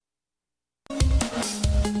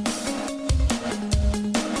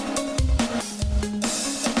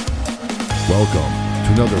welcome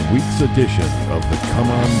to another week's edition of the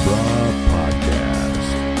Come On Brah podcast.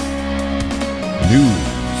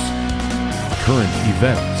 News, current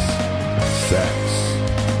events, sex,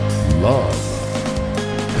 love,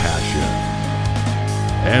 passion,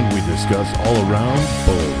 and we discuss all around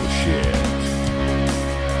bullshit.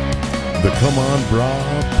 The Come On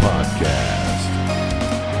Brah podcast.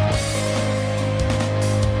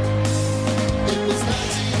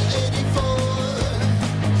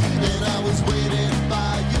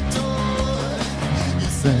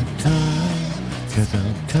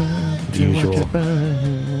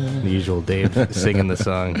 The usual Dave singing the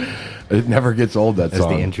song. It never gets old, that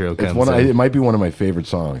song. As the intro comes It might be one of my favorite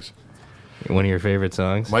songs. One of your favorite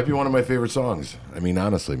songs? Might be one of my favorite songs. I mean,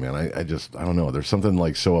 honestly, man, I don't know. There's something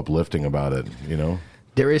like so uplifting about it, you know?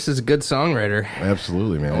 Darius is a good songwriter.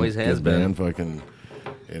 Absolutely, man. Always has Good been. Man, fucking,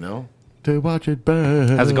 you know? To watch it burn.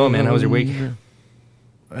 How's it going, man? How was your week?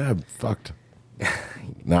 I'm fucked.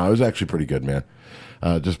 No, it was actually pretty good, man.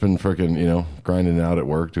 Just been freaking, grinding out at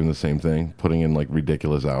work, doing the same thing, putting in like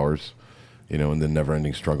ridiculous hours, and then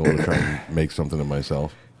never-ending struggle to try and make something of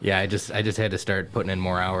myself. Yeah, I just had to start putting in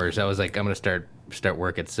more hours. I was like, I'm gonna start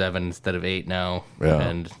work at 7 instead of 8 now, Yeah.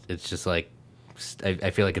 and it's just like I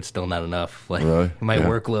feel like it's still not enough. Like Really? my Yeah.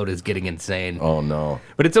 workload is getting insane. Oh no!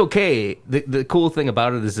 But it's okay. The cool thing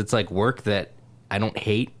about it is it's like work that I don't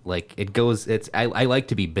hate. Like it goes. I like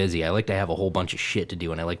to be busy. I like to have a whole bunch of shit to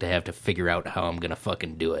do, and I like to have to figure out how I'm gonna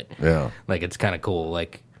fucking do it. Yeah. Like it's kind of cool.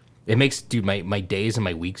 Like it makes my days and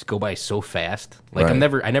my weeks go by so fast. Like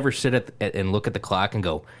Right. I never sit and look at the clock and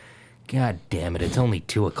go, God damn it, it's only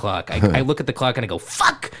 2:00. I look at the clock and I go,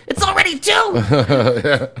 fuck, it's already 2.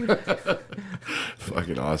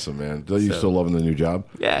 Fucking awesome, man. Are you still loving the new job?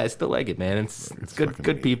 Yeah, I still like it, man. It's good fucking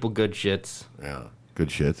good neat. people, good shits. Yeah. Good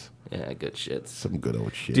shits. Yeah, good shits. Some good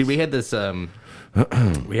old shit. Dude, we had this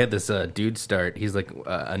dude start. He's like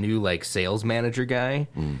a new like sales manager guy.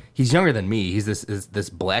 He's younger than me. He's this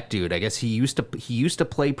black dude. I guess he used to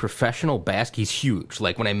play professional basketball. He's huge.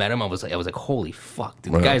 Like when I met him, I was like, holy fuck,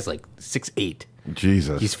 dude. The guy's like 6'8".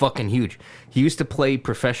 Jesus. He's fucking huge. He used to play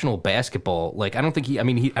professional basketball. Like I don't think he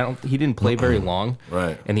didn't play very long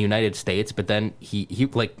Right. in the United States. But then he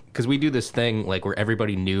like because we do this thing like where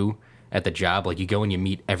everybody knew at the job. Like you go and you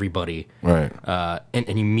meet everybody. Right.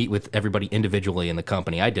 And you meet with everybody individually in the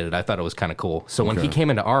company. I did it. I thought it was kind of cool. So when he came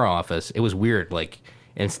into our office, it was weird. Like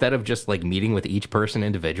instead of just like meeting with each person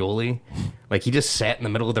individually, like he just sat in the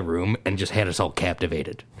middle of the room and just had us all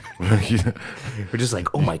captivated. We're just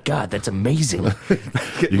like, oh my God, that's amazing.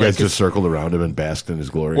 You guys just circled around him and basked in his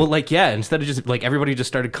glory. Well, like, yeah, instead of just like everybody just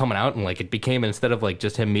started coming out and like it became instead of like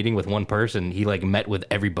just him meeting with one person, he like met with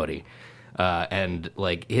everybody. And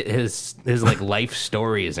like his like life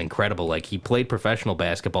story is incredible. Like he played professional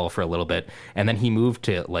basketball for a little bit, and then he moved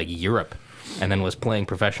to like Europe, and then was playing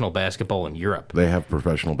professional basketball in Europe. They have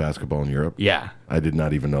professional basketball in Europe? Yeah, I did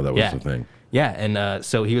not even know that was the thing. yeah, and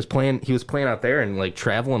so he was playing out there and like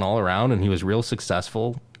traveling all around, and he was real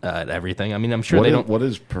successful at everything. I mean, I'm sure What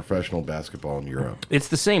is professional basketball in Europe? It's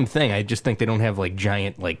the same thing. I just think they don't have like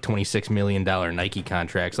giant like $26 million Nike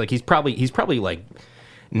contracts. Like he's probably like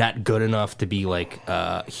not good enough to be like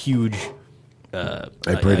huge. I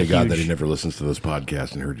pray to God that he huge- never listens to this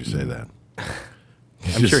podcast and heard you say that.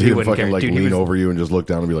 I'm sure he wouldn't fucking care. like Dude, he lean was- over you and just look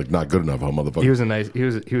down and be like, "Not good enough, huh, motherfucker."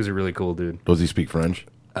 He was a really cool dude. Does he speak French?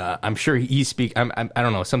 I'm sure he speak. I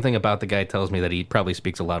don't know. Something about the guy tells me that he probably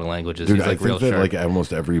speaks a lot of languages. Dude, He's like I real think that sharp. like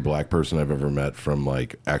almost every black person I've ever met from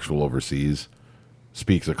like actual overseas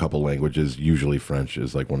speaks a couple languages. Usually French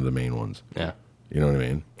is like one of the main ones. Yeah, You know what I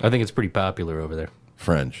mean? I think it's pretty popular over there.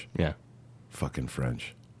 French. Yeah. Fucking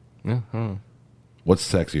French. Yeah. What's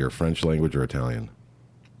sexier, French language or Italian?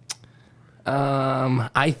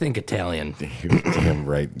 I think Italian. You're damn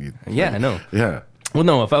right. Yeah, I know. Yeah. Well,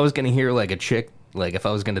 no, if I was going to hear like a chick, like if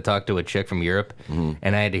I was going to talk to a chick from Europe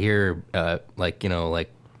and I had to hear like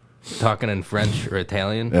talking in French or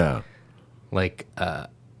Italian, Yeah. like I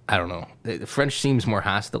don't know. French seems more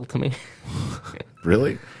hostile to me.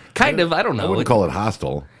 Really? Kind of, I don't know. I wouldn't call it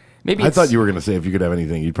hostile. Maybe I it's thought you were going to say if you could have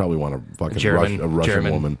anything, you'd probably want a fucking German, a Russian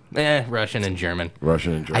German woman. Russian and German.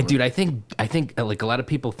 Russian and German. I think like a lot of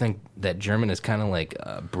people think that German is kind of like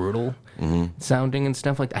brutal sounding and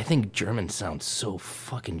stuff like that. I think German sounds so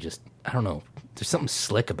fucking just, I don't know. There's something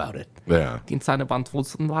slick about it. Yeah. Like,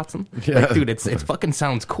 dude, it fucking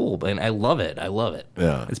sounds cool, and I love it. I love it.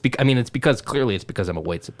 Yeah. It's because I'm a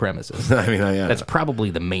white supremacist. I mean, I am. That's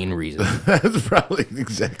probably the main reason. That's probably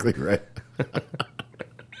exactly right.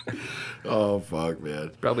 Oh, fuck,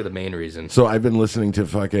 man. Probably the main reason. So I've been listening to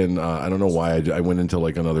fucking, I don't know why, I went into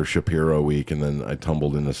like another Shapiro week, and then I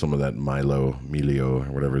tumbled into some of that Emilio,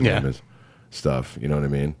 or whatever his name is. stuff. You know what I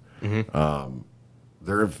mean?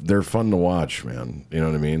 They're fun to watch, man. You know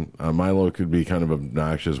what I mean? Milo could be kind of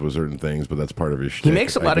obnoxious with certain things, but that's part of his shtick. He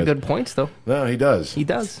makes a lot of good points, though. No, he does. He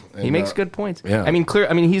does. He And, makes good points. yeah. I mean,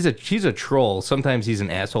 he's a troll. Sometimes he's an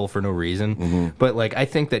asshole for no reason. But like, I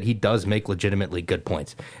think that he does make legitimately good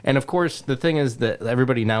points. And of course, the thing is that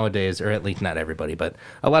everybody nowadays, or at least not everybody, but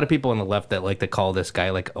a lot of people on the left that like to call this guy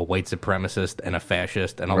like a white supremacist and a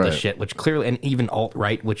fascist and all this Right. shit, which clearly, and even alt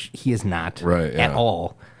right, which he is not Right, at yeah.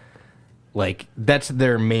 all. Like that's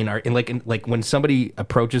their main art. And like when somebody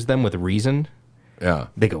approaches them with reason, Yeah.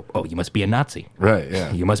 they go, "Oh, you must be a Nazi." Right.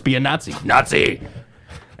 Yeah. You must be a Nazi. Nazi!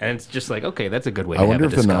 And it's just like, okay, that's a good way to I wonder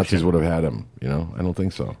have if a the discussion. Nazis would have had him. You know, I don't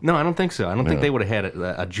think so. No, I don't think so. I don't think they would have had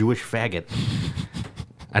a Jewish faggot.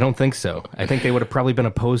 I don't think so. I think they would have probably been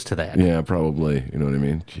opposed to that. Yeah, probably. You know what I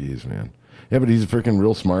mean? Jeez, man. Yeah, but he's freaking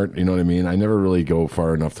real smart. You know what I mean? I never really go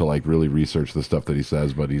far enough to like really research the stuff that he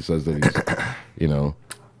says, but he says that he's, you know,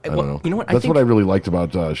 I don't Well, know. you know what? I That's think- what I really liked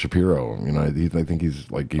about Shapiro. You know, I think he's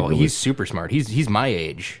like, Oh, really, he's super smart. He's my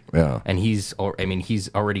age. Yeah. And he's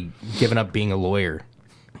already given up being a lawyer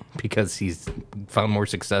because he's found more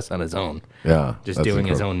success on his own. yeah, Just that's doing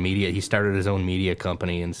his incredible. own media. He started his own media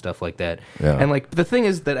company and stuff like that. Yeah. And like the thing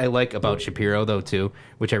is that I like about Shapiro though too,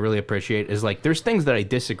 which I really appreciate, is like there's things that I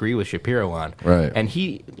disagree with Shapiro on. Right. And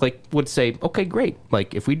he like would say, "Okay, great.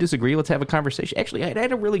 Like if we disagree, let's have a conversation." Actually, I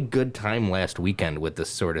had a really good time last weekend with this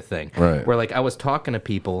sort of thing. Right. Where like I was talking to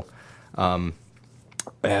people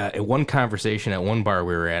at one conversation at one bar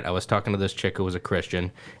we were at, I was talking to this chick who was a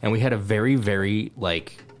Christian, and we had a very, very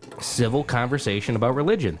like civil conversation about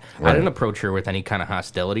religion. I Right. didn't approach her with any kind of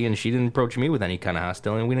hostility, and she didn't approach me with any kind of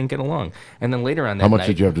hostility, and we didn't get along. And then later on that How much night,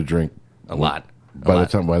 did you have to drink? a lot. A By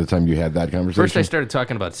lot. the time you had that conversation, First, I started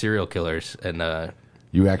talking about serial killers, and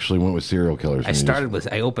you actually went with serial killers.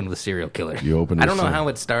 I opened with serial killer. You opened I with don't know serial- how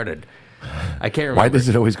it started. I can't remember. Why does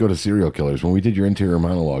it always go to serial killers? When we did your interior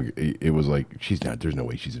monologue, it was like, she's not, there's no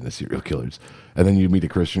way she's into serial killers. And then you meet a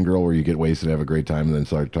Christian girl where you get wasted and have a great time and then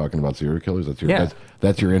start talking about serial killers. That's your, Yeah.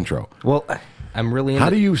 that's your intro. Well, I'm really into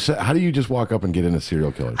How do you just walk up and get into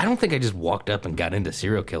serial killers? I don't think I just walked up and got into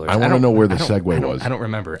serial killers. I want to don't- know where the I don't- segue I don't- was. I don't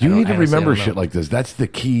remember. You I don't- need to honestly, I remember don't know. shit like this. That's the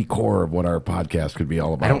key core of what our podcast could be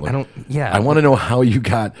all about. I don't- yeah. I want to know how you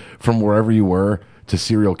got from wherever you were to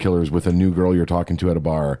serial killers with a new girl you're talking to at a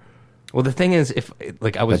bar. Well, the thing is, if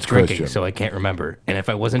like I was That's drinking, Christian. so I can't remember. And if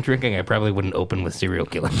I wasn't drinking, I probably wouldn't open with serial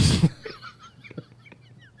killers.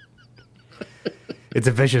 It's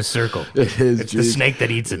a vicious circle. It is, It's the geez. snake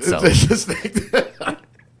that eats itself. It's just like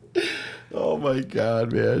oh my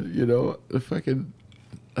god, man! You know, the fucking.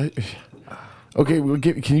 Okay, well,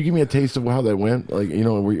 can you give me a taste of how that went? Like, you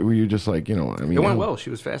know, were you just like, you know, I mean, It went well. She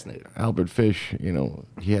was fascinated. Albert Fish, you know,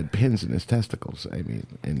 he had pins in his testicles. I mean,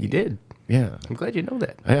 and He did. Yeah, I'm glad you know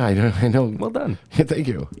that. yeah, I know. Well done. Yeah, thank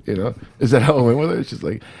you. You know, is that how it went with it? It's just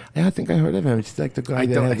like, yeah, I think I heard of him. It's like the guy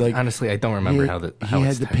that had like Honestly, I don't remember how it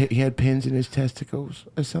started. he had pins in his testicles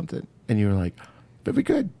or something, and you were like, very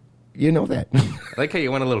good. You know that. I like how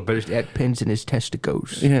you went a little British. He had pins in his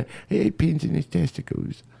testicles. Yeah, he had pins in his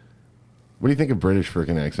testicles. What do you think of British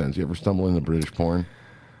freaking accents? You ever stumble into British porn?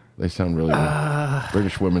 They sound really weird.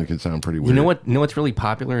 British women can sound pretty weird. You know what? You know what's really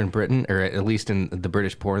popular in Britain, or at least in the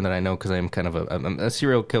British porn that I know, because I'm kind of I'm a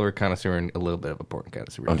serial killer connoisseur and a little bit of a porn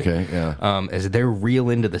connoisseur. too. Okay, yeah. Is they're real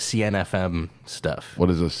into the CNFM stuff. What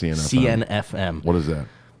is a CNFM? CNFM. What is that?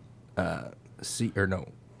 CFNM.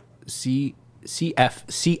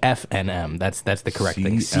 That's the correct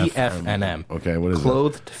thing. CFNM. Okay, what is that?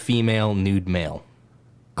 Clothed female nude male.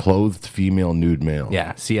 Clothed female nude male.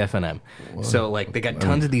 Yeah, CFNM. So like they got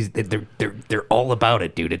tons of these. They're all about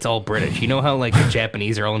it, dude. It's all British. You know how like the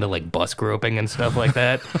Japanese are all into like bus groping and stuff like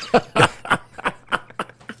that.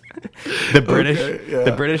 The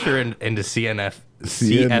British are into CFNM.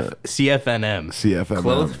 CFNM.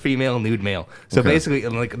 Clothed female nude male. So Okay. basically,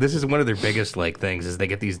 like this is one of their biggest like things is they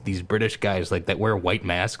get these British guys like that wear white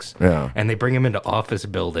masks. Yeah. And they bring them into office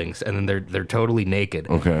buildings, and then they're totally naked.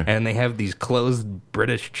 Okay. And they have these clothed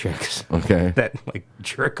British chicks. Okay. That like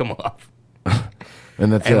jerk them off.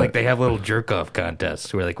 And that's And it. like they have little jerk off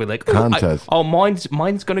contests where like we're like Contest. oh mine's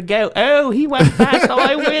gonna go. Oh, he went fast, so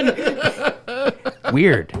I win.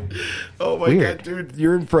 Weird. Oh my Weird. god, dude!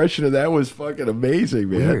 Your impression of that was fucking amazing,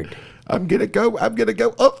 man. Weird. I'm gonna go. I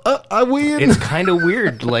win. It's kind of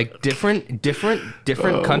weird. Like different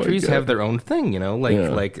Oh, my countries God. have their own thing, you know. Like Yeah.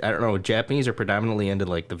 like I don't know. Japanese are predominantly into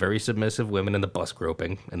like the very submissive women and the bus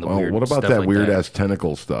groping and the Oh, weird. what about stuff that like weird that. ass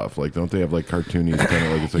tentacle stuff? Like, don't they have like cartoony kind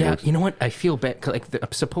of like it's like Yeah, you know what? I feel bad. 'Cause,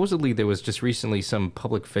 like supposedly there was just recently some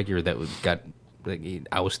public figure that got like,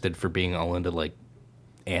 ousted for being all into like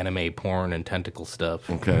anime porn and tentacle stuff.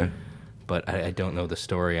 okay. but I don't know the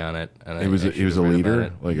story on it. And He was a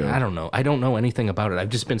leader? I don't know. I don't know anything about it. I've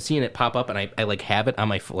just been seeing it pop up, and I like have it on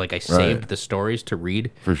my I saved the stories to read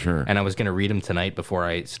For sure. and I was gonna read them tonight before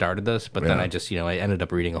I started this, but then I just I ended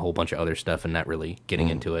up reading a whole bunch of other stuff and not really getting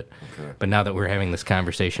into it. Okay. But now that we're having this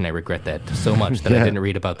conversation, I regret that so much that I didn't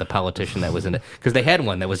read about the politician that was in it, because they had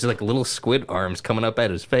one that was just like little squid arms coming up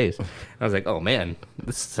at his face. I was like, oh man,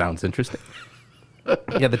 this sounds interesting.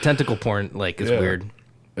 Yeah, the tentacle porn is weird.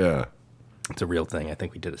 Yeah. It's a real thing. I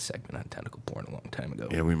think we did a segment on tentacle porn a long time ago.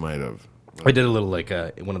 Yeah, we might have. I did a little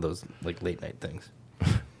one of those late night things.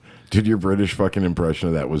 Dude, your British fucking impression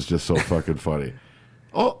of that was just so fucking funny.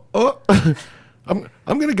 Oh, I'm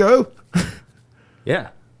gonna go. Yeah.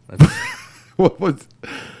 What was?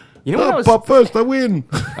 You know what I was? But first, I win.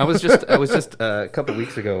 I was just a couple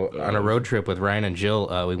weeks ago on a road trip with Ryan and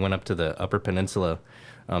Jill. We went up to the Upper Peninsula,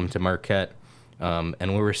 to Marquette. And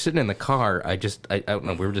we were sitting in the car. I don't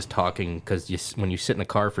know. We were just talking because when you sit in a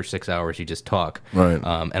car for 6 hours, you just talk. Right.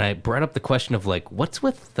 And I brought up the question of what's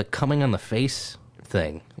with the coming on the face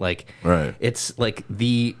thing? Right. It's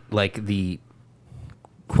the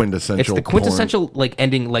Quintessential. It's the quintessential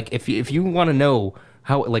ending. If you want to know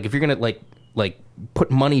how if you're gonna put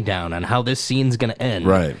money down on how this scene's gonna end,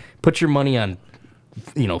 right? Put your money on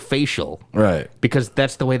facial, right? Because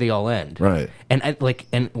that's the way they all end, right? And I've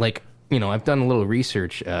done a little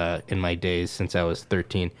research in my days since I was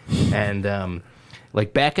 13, and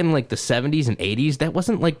back in the 70s and 80s, that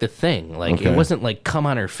wasn't the thing. It wasn't come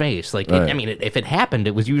on her face. Right. If it happened,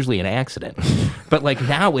 it was usually an accident. But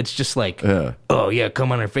now it's just oh yeah,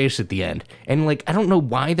 come on her face at the end. And I don't know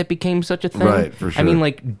why that became such a thing. Right, for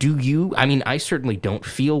sure. Do you? I certainly don't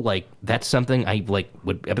feel like that's something I would.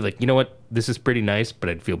 I'd be you know what, this is pretty nice, but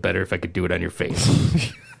I'd feel better if I could do it on your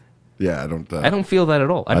face. Yeah, I don't feel that at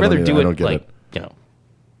all. I'd rather do it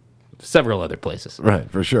several other places. Right,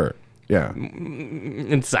 for sure. Yeah.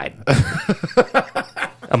 Inside.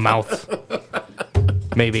 A mouth.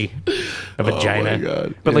 Maybe. A vagina. Oh my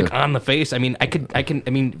God. But on the face, I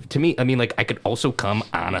could also come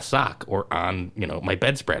on a sock or on, my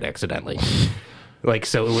bedspread accidentally.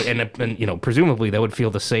 Presumably that would feel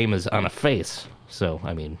the same as on a face. So,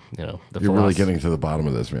 you're really getting to the bottom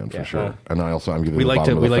of this, man, for sure. And I'm getting to the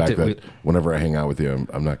bottom of the fact that whenever I hang out with you,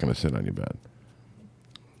 I'm not going to sit on your bed.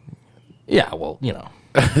 Yeah, well,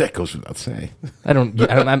 that goes without saying.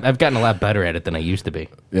 I've gotten a lot better at it than I used to be.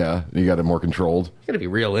 Yeah, you got it more controlled. You got to be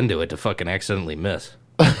real into it to fucking accidentally miss.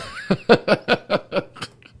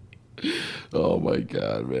 Oh my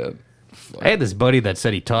God, man. Fuck. I had this buddy that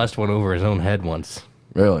said he tossed one over his own head once.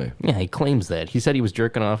 Really? Yeah, he claims that. He said he was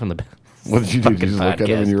jerking off in the What did you do? Did you just look at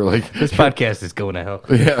him and you were like... This podcast is going to hell.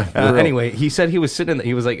 Yeah. Anyway, he said he was sitting...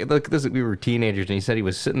 He was like, look, we were teenagers, and he said he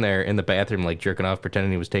was sitting there in the bathroom, jerking off,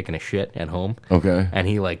 pretending he was taking a shit at home. Okay. And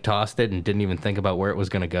he, tossed it and didn't even think about where it was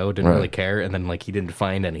going to go, didn't really care, and then, he didn't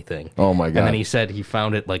find anything. Oh, my God. And then he said he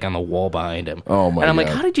found it, on the wall behind him. Oh, my God. And I'm like,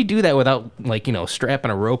 how did you do that without,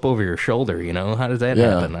 strapping a rope over your shoulder, How does that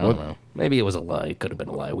happen? I don't know. Maybe it was a lie. It could have been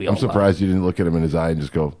a lie. I'm surprised you didn't look at him in his eye and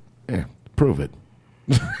just go, yeah, prove it.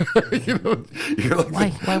 Why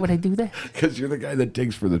would I do that? Because you're the guy that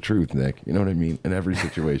digs for the truth, Nick. You know what I mean? In every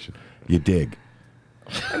situation, you dig.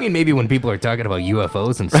 Maybe when people are talking about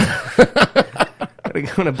UFOs and stuff.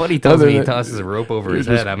 When a buddy tells me he tosses a rope over his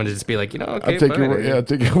head, I'm gonna just be like, okay, I'll take your word. Yeah, I'll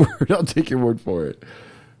take your word. I'll take your word for it.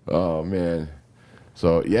 Oh man.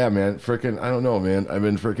 So yeah, man, freaking, I don't know, man. I've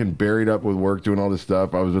been freaking buried up with work doing all this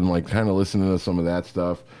stuff. I was been kind of listening to some of that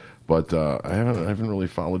stuff. But I haven't really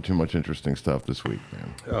followed too much interesting stuff this week,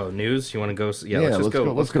 man. Oh, news? You want to go? Yeah, let's go.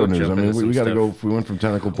 Let's go news. We got to go. We went from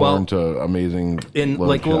tentacle porn to amazing.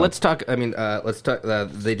 Let's talk. Let's talk.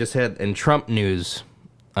 They just had in Trump news.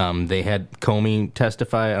 They had Comey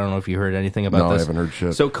testify. I don't know if you heard anything about this. No, I haven't heard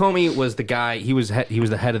shit. So Comey was the guy. He was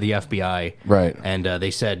the head of the FBI. Right. And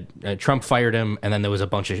they said Trump fired him, and then there was a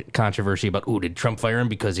bunch of controversy about, did Trump fire him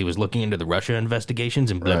because he was looking into the Russia investigations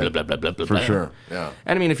and blah, blah, blah, blah, blah, blah. For sure, yeah.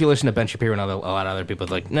 And if you listen to Ben Shapiro and a lot of other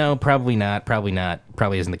people, it's no, probably not, probably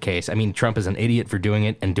isn't the case. Trump is an idiot for doing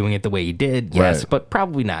it and doing it the way he did, yes, but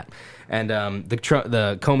probably not. And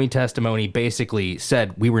the Comey testimony basically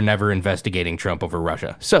said we were never investigating Trump over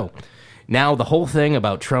Russia. So now the whole thing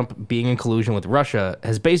about Trump being in collusion with Russia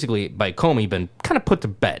has basically, by Comey, been kind of put to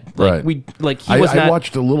bed. Right. I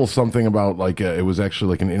watched a little something about it was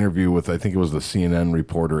actually an interview with, I think it was the CNN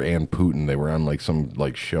reporter and Putin. They were on some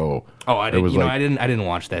show. Oh, I didn't. I didn't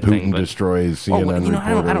watch that Putin thing. Putin destroys CNN reporter.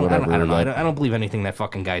 I don't know. I don't believe anything that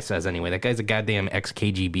fucking guy says anyway. That guy's a goddamn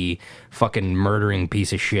ex-KGB fucking murdering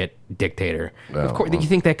piece of shit dictator. Oh, Of course, well. you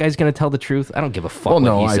think that guy's going to tell the truth? I don't give a fuck Well, what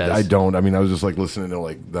no, he says. I don't. I mean, I was just like listening to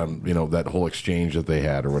like them, that whole exchange that they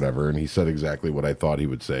had or whatever, and he said exactly what I thought he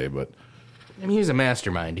would say. But I mean, he's a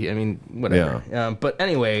mastermind. I mean, whatever. But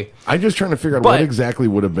anyway, I'm just trying to figure out But- what exactly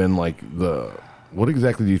would have been like what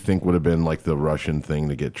exactly do you think would have been like the Russian thing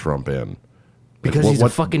to get Trump in? because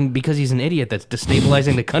because he's an idiot that's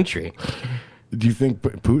destabilizing the country. Do you think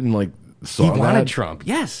Putin like saw He wanted that? Trump.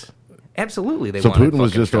 Yes, absolutely. They So wanted Putin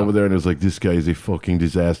was fucking just Trump. over there and was like, "This guy is a fucking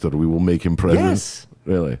disaster. We will make him president." Yes.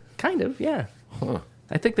 Really? Kind of, yeah.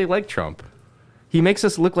 I think they like Trump. He makes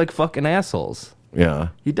us look like fucking assholes. Yeah.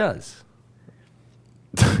 He does.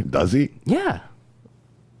 Does he? Yeah.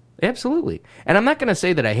 Absolutely. And I'm not going to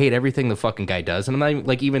say that I hate everything the fucking guy does. And I'm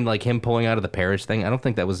not even like him pulling out of the Paris thing. I don't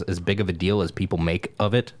think that was as big of a deal as people make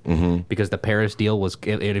of it. Mm-hmm. Because the Paris deal was,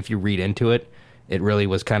 if you read into it, it really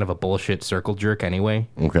was kind of a bullshit circle jerk anyway.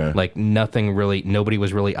 Okay. Like nobody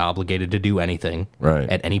was really obligated to do anything Right.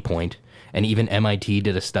 at any point. And even MIT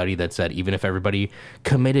did a study that said even if everybody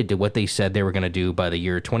committed to what they said they were going to do by the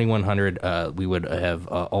year 2100, we would have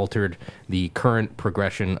altered the current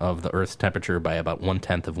progression of the Earth's temperature by about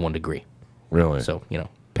 1/10 of 1 degree. Really? So,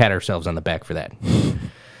 pat ourselves on the back for that.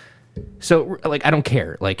 So, like, I don't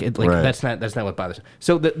care. Like, Right. that's not what bothers me.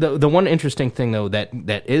 So, the one interesting thing though that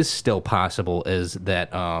is still possible is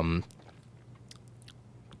that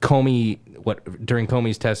Comey, during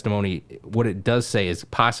Comey's testimony, what it does say is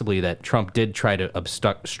possibly that Trump did try to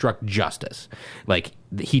obstruct justice. Like,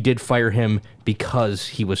 he did fire him because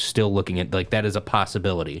he was still looking at, like, that is a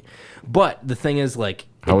possibility. But the thing is, like,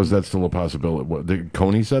 How is that still a possibility? What,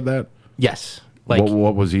 Coney said that? yes. Like,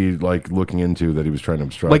 what was he like looking into that he was trying to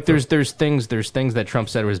obstruct? like there's things that Trump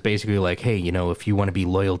said was basically like, hey, if you want to be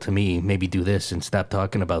loyal to me, maybe do this and stop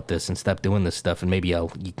talking about this and stop doing this stuff, and maybe you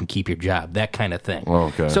can keep your job, that kind of thing. Oh,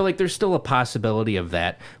 okay. So like, there's still a possibility of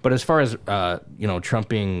that. But as far as Trump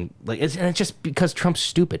being like, it's just because Trump's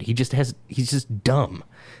stupid. He's just dumb.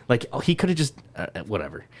 Like, he could have just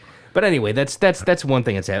whatever. But anyway, that's one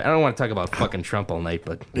thing that's happening. I don't want to talk about fucking Trump all night,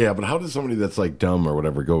 but Yeah, but how does somebody that's like dumb or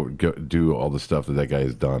whatever go do all the stuff that guy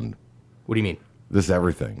has done? what do you mean? This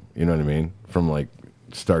everything, you know what I mean? From like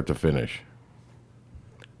start to finish.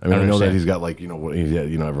 I mean, I know that understand. he's got like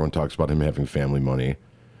everyone talks about him having family money,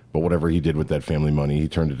 but whatever he did with that family money, he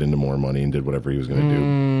turned it into more money and did whatever he was going to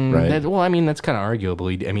do, right? Well, I mean, that's kind of arguable.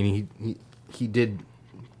 I mean, he did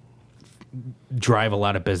drive a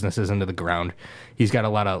lot of businesses into the ground. He's got a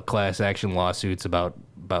lot of class action lawsuits about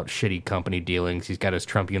shitty company dealings. He's got his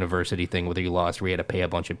Trump University thing where he lost, where he had to pay a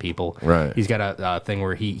bunch of people. Right. He's got a thing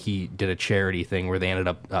where he did a charity thing where they ended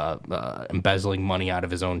up embezzling money out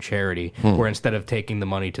of his own charity. Where instead of taking the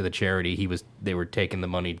money to the charity, they were taking the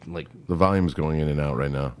money like. The volume's going in and out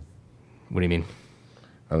right now. What do you mean?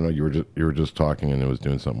 I don't know. You were just talking and it was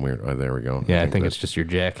doing something weird. Oh, there we go. Yeah, I think it's just your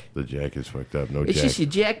jack. the jack is fucked up. No It's jack. just your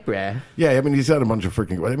jack, bruh. Yeah, I mean, he's had a bunch of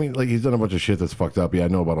freaking. I mean, like he's done a bunch of shit that's fucked up. Yeah, I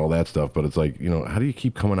know about all that stuff, but it's like, how do you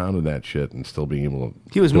keep coming out of that shit and still being able to?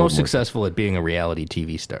 He was build most more- successful at being a reality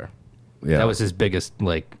TV star. Yeah, That was his biggest,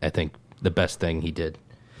 like, I think, the best thing he did.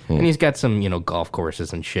 And he's got some, golf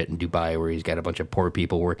courses and shit in Dubai where he's got a bunch of poor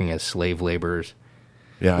people working as slave laborers.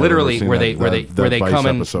 yeah. I Literally, remember seeing where that they Vice come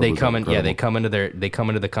in, episode they was come in, yeah, incredible. they come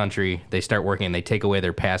into the country, they start working, and they take away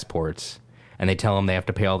their passports, and they tell them they have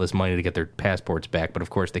to pay all this money to get their passports back. But of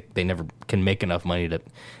course, they never can make enough money to.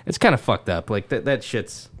 It's kind of fucked up. Like that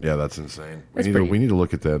shit's. Yeah, that's insane. That's we pretty- need to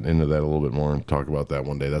look into that a little bit more and talk about that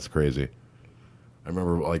one day. That's crazy. I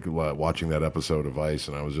remember like watching that episode of Vice,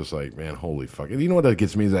 and I was just like, man, holy fuck! And you know what that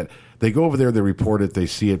gets me is that they go over there, they report it, they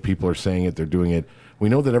see it, people are saying it, they're doing it. We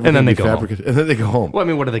know that everything then they be go home. fabricated, and then they go home. Well, I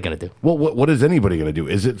mean, what are they gonna do? Well, what is anybody going to do?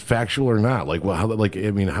 Is it factual or not? Like, well,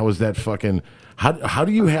 how is that fucking? How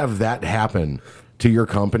do you have that happen to your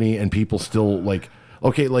company and people still like?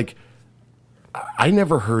 Okay, like I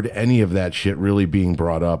never heard any of that shit really being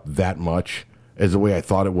brought up that much as the way I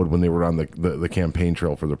thought it would when they were on the campaign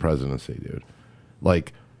trail for the presidency, dude.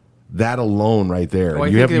 Like that alone, right there. Well, I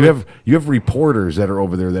you think have you have reporters that are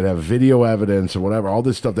over there that have video evidence or whatever. All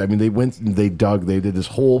this stuff. I mean, they went, and they dug, they did this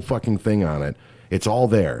whole fucking thing on it. It's all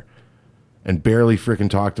there, and barely freaking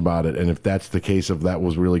talked about it. And if that's the case, if that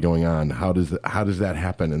was really going on, how does that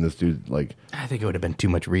happen? And this dude, like I think it would have been too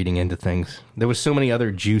much reading into things. There was so many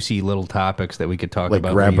other juicy little topics that we could talk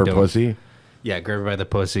about. grab where her you don't- pussy. Yeah, grab her by the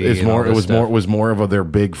pussy. It's and all more. It this was stuff. more of their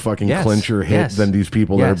big fucking Yes, clincher hit yes, than these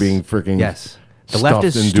people that are yes, being freaking yes. The stuffed left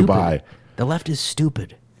is in stupid. Dubai. The left is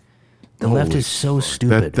stupid. The left Holy is so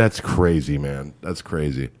stupid. That's crazy, man. That's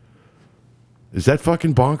crazy. Is that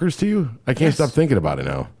fucking bonkers to you? I can't Yes. stop thinking about it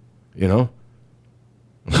now. You know?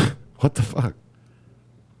 What the fuck?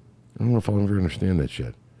 I don't know if I'll ever understand that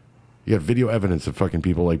shit. You got video evidence of fucking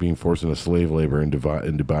people like being forced into slave labor in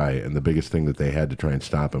Dubai, and the biggest thing that they had to try and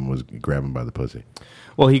stop him was grab him by the pussy.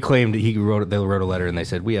 Well, he claimed they wrote a letter and they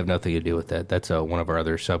said, we have nothing to do with that. That's one of our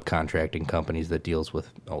other subcontracting companies that deals with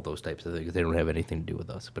all those types of things. They don't have anything to do with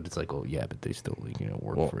us. But it's like, oh yeah, but they still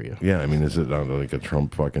work for you. Yeah, I mean, is it like a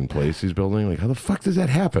Trump fucking place he's building? Like, how the fuck does that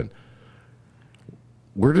happen?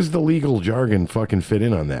 Where does the legal jargon fucking fit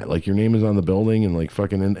in on that? Like, your name is on the building and like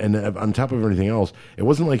fucking, and on top of everything else, it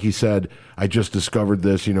wasn't like he said, I just discovered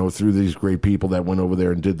this, through these great people that went over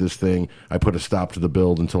there and did this thing. I put a stop to the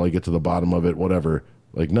build until I get to the bottom of it, whatever.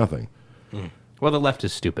 Like, nothing. Well, the left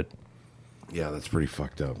is stupid. Yeah, that's pretty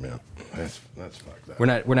fucked up, man. That's fucked up.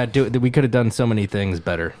 We're not doing. We could have done so many things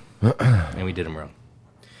better, and we did them wrong.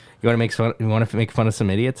 You want to make fun? You want to make fun of some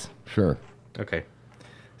idiots? Sure. Okay.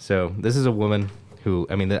 So this is a woman who,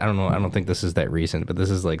 I mean, I don't know. I don't think this is that recent, but this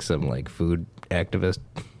is like some like food activist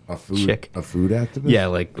chick. A food activist? Yeah,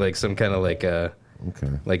 like some kind of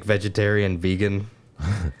like vegetarian, vegan.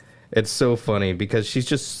 It's so funny because she's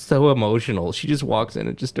just so emotional. She just walks in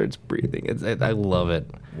and just starts breathing. I love it.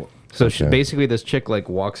 So she, basically, this chick like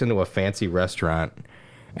walks into a fancy restaurant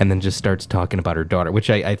and then just starts talking about her daughter, which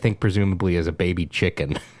I think presumably is a baby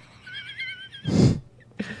chicken.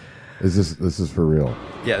 This is for real?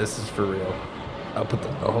 Yeah, this is for real. I'll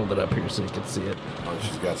hold it up here so you can see it. Oh,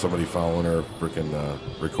 she's got somebody following her freaking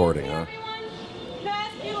recording, huh? Can I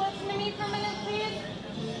ask you to listen to me for a minute,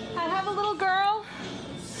 please? I have a little girl.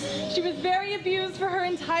 She was very abused for her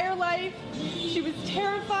entire life. She was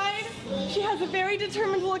terrified. She has a very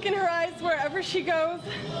determined look in her eyes wherever she goes.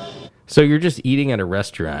 So you're just eating at a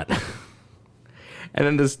restaurant. And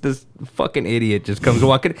then this fucking idiot just comes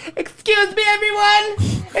walking. Excuse me, everyone.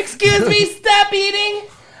 Excuse me, stop eating.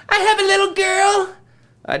 I have a little girl.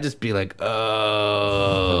 I'd just be like,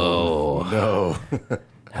 oh. No.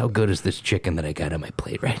 How good is this chicken that I got on my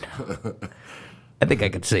plate right now? I think I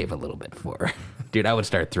could save a little bit for her. Dude, I would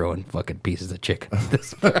start throwing fucking pieces of chicken at this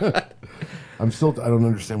spot. I don't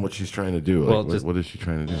understand what she's trying to do. Like, what is she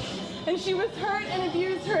trying to do? And she was hurt and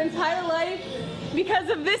abused her entire life because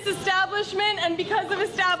of this establishment and because of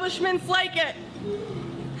establishments like it.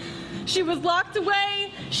 She was locked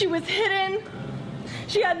away. She was hidden.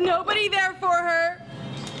 She had nobody there for her.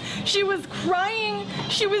 She was crying.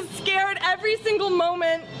 She was scared every single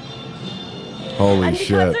moment. Holy and shit.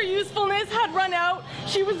 because her usefulness had run out,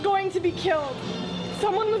 she was going to be killed.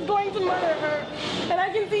 Someone was going to murder her. And I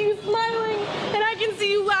can see you smiling, and I can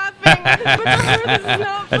see you laughing. But to her, this is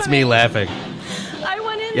not That's funny. me laughing. I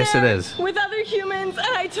went in Yes, there it is. with other humans,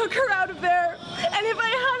 and I took her out of there. And if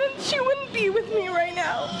I hadn't, she wouldn't be with me right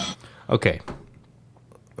now. Okay.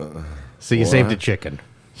 So you saved a chicken.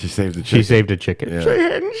 She saved the chicken. She saved a chicken. Yeah. If I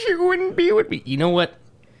hadn't, she wouldn't be with me. You know what?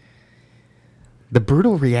 The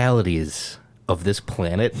brutal realities of this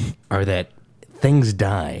planet are that things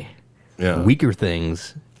die. Yeah. Weaker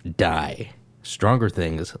things die. Stronger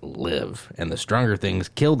things live, and the stronger things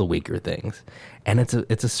kill the weaker things. And it's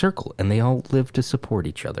a circle, and they all live to support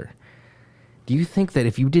each other. Do you think that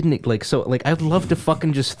if you didn't I'd love to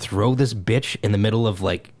fucking just throw this bitch in the middle of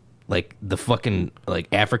like the fucking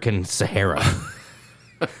African Sahara.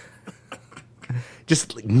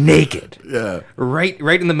 Just naked. Yeah. Right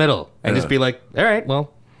in the middle. And just be like, all right,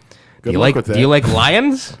 well, Good do luck with that. you like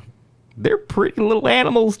lions? They're pretty little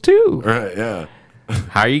animals too. Right, yeah.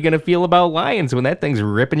 How are you gonna feel about lions when that thing's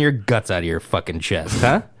ripping your guts out of your fucking chest,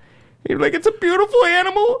 huh? You're like, it's a beautiful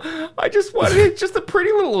animal. I just want it's just a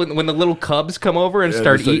pretty little. When the little cubs come over and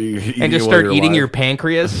start eating alive. your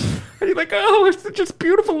pancreas, and you're like, oh, it's just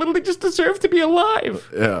beautiful. Little, they just deserve to be alive.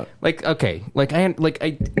 Yeah. Like, okay,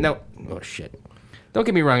 oh shit. Don't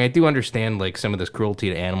get me wrong, I do understand like some of this cruelty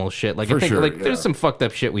to animals shit. Like, For I think sure, there's some fucked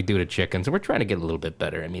up shit we do to chickens, and we're trying to get a little bit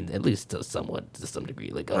better. I mean, at least to some degree.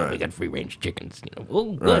 Like, we got free range chickens,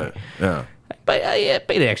 Oh, good. Right. Yeah. But I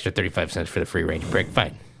pay the extra 35 cents for the free range brick.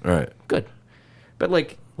 Fine. Right. Good. But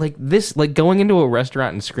like this, like going into a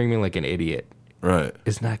restaurant and screaming like an idiot Right.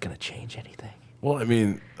 is not going to change anything. Well, I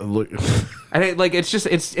mean, look. And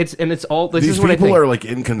it's all. This These is what I people think. are like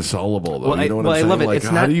inconsolable, though. Well, you know what I I'm saying? love it. Like, It's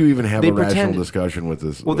how not- do you even have they a rational pretend- discussion with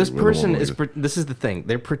this? Well, this with a person woman is. like this? This is the thing.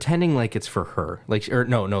 They're pretending like it's for her. Like, or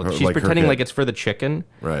no, she's like her pretending kid. like it's for the chicken.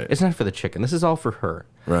 Right. It's not for the chicken. This is all for her.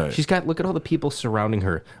 Right. She's got. Look at all the people surrounding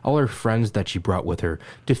her. All her friends that she brought with her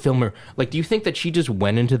to film her. Like, do you think that she just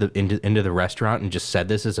went into the restaurant and just said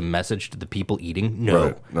this as a message to the people eating?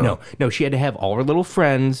 No. Right. No. She had to have all her little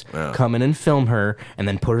friends come in and film her and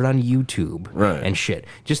then put it on YouTube. Right. And shit.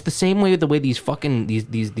 Just the same way these fucking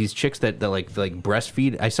these chicks that like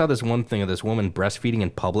breastfeed. I saw this one thing of this woman breastfeeding in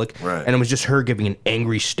public, Right. and it was just her giving an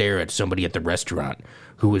angry stare at somebody at the restaurant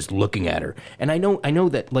who is looking at her. And I know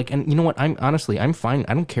that, like, and you know what? I'm fine.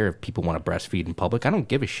 I don't care if people want to breastfeed in public. I don't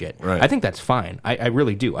give a shit. Right. I think that's fine. I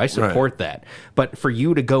really do. I support that. But for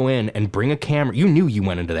you to go in and bring a camera, you knew you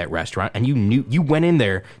went into that restaurant and you went in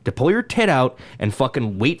there to pull your tit out and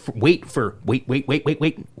fucking wait.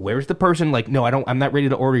 Where's the person? Like, no, I'm not ready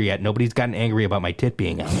to order yet. Nobody's gotten angry about my tit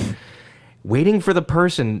being out. Waiting for the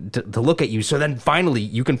person to look at you, so then finally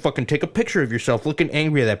you can fucking take a picture of yourself looking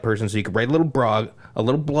angry at that person, so you can write a little blog,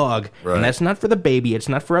 Right. and that's not for the baby, it's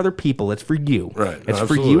not for other people, it's for you. Right. It's for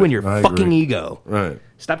Absolutely. you and your I fucking agree. ego. Right.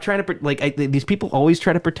 Stop trying to these people always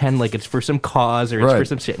try to pretend like it's for some cause or it's for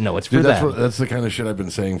some shit. No, it's for Dude, them. that's the kind of shit I've been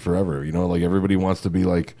saying forever. You know, like everybody wants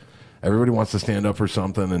to stand up for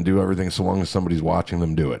something and do everything so long as somebody's watching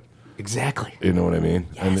them do it. Exactly. You know what I mean?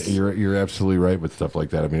 Yes. And you're absolutely right with stuff like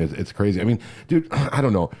that. I mean, it's crazy. I mean, dude, I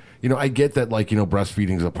don't know. You know, I get that, like, you know,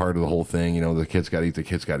 breastfeeding is a part of the whole thing. You know, the kids got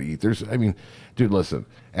to eat. I mean, dude, listen,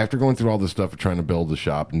 after going through all this stuff of trying to build the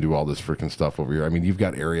shop and do all this freaking stuff over here, I mean, you've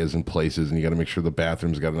got areas and places, and you got to make sure the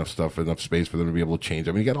bathrooms got enough space for them to be able to change.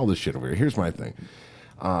 I mean, you got all this shit over here. Here's my thing.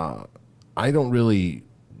 I don't really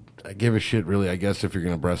give a shit, really, I guess, if you're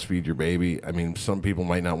going to breastfeed your baby. I mean, some people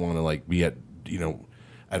might not want to, like, be at, you know,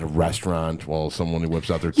 at a restaurant while someone whips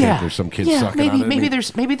out their tit. There's some kids sucking on it. Maybe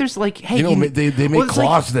there's like, hey, you know, they make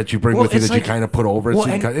cloths that you bring with you that you kind of put over it. Well,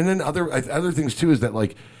 and then other things too is that,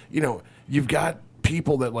 like, you know, you've got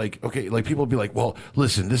people that, like, okay, like people be like, well,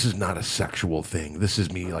 listen, this is not a sexual thing. This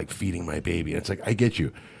is me, like, feeding my baby. And it's like, I get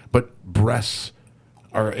you, but breasts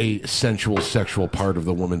are a sensual, sexual part of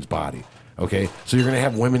the woman's body. Okay, so you're going to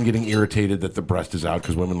have women getting irritated that the breast is out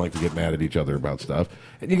because women like to get mad at each other about stuff.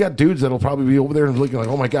 And you got dudes that'll probably be over there and looking like,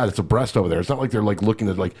 oh my God, it's a breast over there. It's not like they're like looking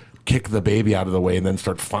to like kick the baby out of the way and then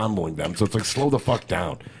start fondling them. So it's like, slow the fuck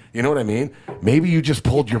down. You know what I mean? Maybe you just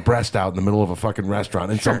pulled your breast out in the middle of a fucking restaurant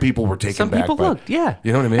and some people were taken back. Some people looked, yeah.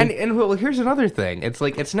 You know what I mean? And well, here's another thing. It's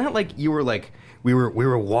like, it's not like you were like, we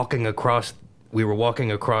were walking across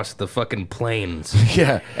the fucking plains.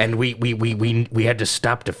 Yeah. And we had to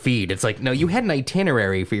stop to feed. It's like, no, you had an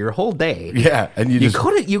itinerary for your whole day. Yeah, and you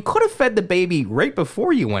could have fed the baby right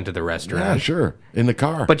before you went to the restaurant. Yeah, sure. In the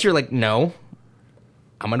car. But you're like, no.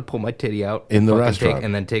 I'm gonna pull my titty out in the restaurant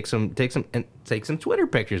and then take some Twitter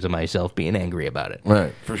pictures of myself being angry about it.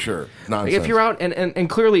 Right, for sure. Nonsense. If you're out and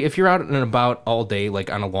clearly if you're out and about all day,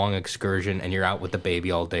 like on a long excursion, and you're out with the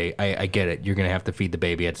baby all day, I get it. You're gonna have to feed the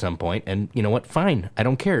baby at some point, and you know what? Fine, I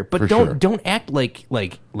don't care. But don't act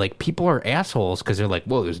like people are assholes because they're like,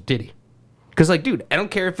 whoa, there's a titty. Because, like, dude, I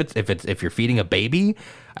don't care if you're feeding a baby.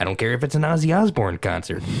 I don't care if it's an Ozzy Osbourne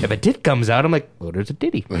concert. If a tit comes out, I'm like, oh, there's a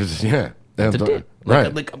titty. Yeah. That's a tit.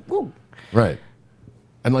 Right. Whoa. Right.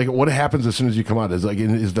 And, like, what happens as soon as you come out?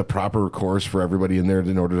 Is the proper course for everybody in there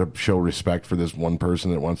in order to show respect for this one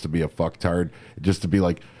person that wants to be a fucktard, just to be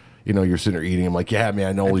like, you know, you're sitting there eating. I'm like, yeah,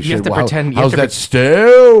 man, holy shit. How's that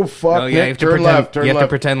still? Fuck. No, yeah, you have to pretend. Left, turn you have left. to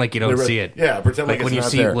pretend like you don't see it. Yeah, pretend like when it's you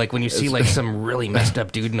not see, there. like when you see like some really messed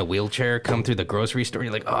up dude in a wheelchair come through the grocery store.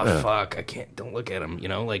 You're like, oh fuck, I can't. Don't look at him. You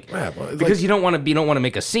know, like because you don't want to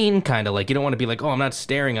make a scene. Kind of like you don't want to be like, oh, I'm not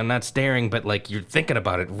staring, but like you're thinking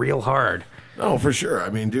about it real hard. No, for sure. I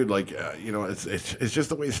mean, dude, like, you know, it's just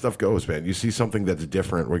the way stuff goes, man. You see something that's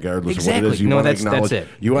different, regardless of what it is. You want to acknowledge. That's it.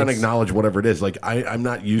 You want to acknowledge whatever it is. Like, I'm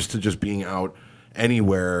not used to just being out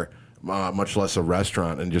anywhere, much less a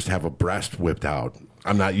restaurant, and just have a breast whipped out.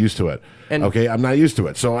 I'm not used to it. Okay, I'm not used to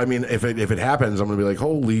it. So, I mean, if it happens, I'm gonna be like,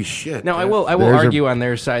 holy shit. No, I will argue on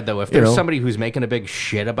their side though. If there's somebody who's making a big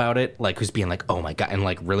shit about it, like who's being like, oh my god, and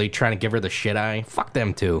like really trying to give her the shit eye, fuck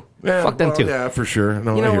them too. Yeah, fuck them too. Yeah, for sure.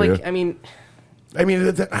 No, you know, I hear like, you. I mean,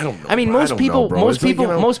 I don't know. I mean, most people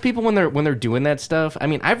when when they're doing that stuff. I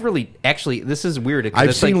mean, I've really actually this is weird.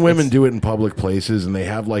 I've seen women do it in public places, and they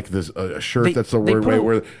have like this a shirt that's the word way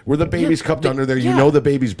where the baby's cupped under there. You know the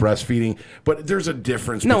baby's breastfeeding, but there's a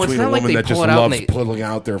difference between a woman that just loves pulling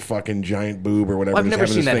out their fucking giant boob or whatever. I've never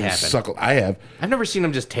seen that happen. I have. I've never seen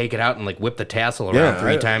them just take it out and like whip the tassel around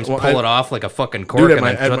 3 times, pull it off like a fucking cork, and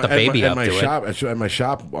then put the baby up to it. At my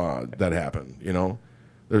shop, that happened. You know.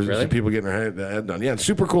 There's really? People getting their head done. Yeah, and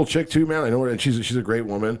super cool chick too, man. I know her, and she's a great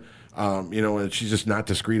woman. You know, and she's just not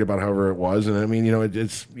discreet about however it was. And I mean, you know, it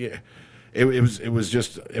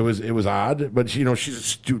was odd, but you know,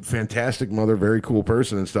 she's a fantastic mother, very cool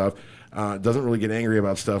person and stuff. Doesn't really get angry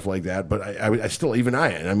about stuff like that. But I still, even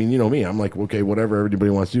I mean, you know me, I'm like, okay, whatever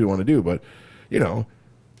everybody wants to do, want to do. But you know,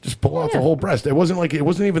 just pull out the whole breast. It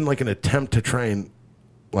wasn't even like an attempt to try and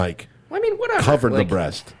like whatever, cover the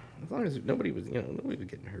breast. As long as nobody was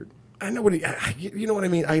getting hurt. I know you know what I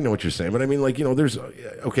mean. I know what you're saying, but I mean, like, you know, there's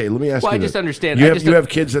okay. Let me ask you. I just understand. You have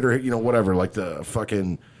kids that are, you know, whatever, like the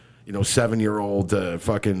fucking, 7-year-old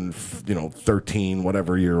fucking 13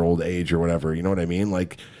 whatever year old age or whatever. You know what I mean?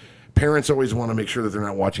 Like, parents always want to make sure that they're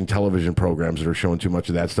not watching television programs that are showing too much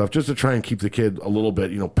of that stuff, just to try and keep the kid a little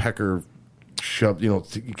bit, pecker shoved, to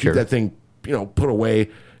keep that thing, put away,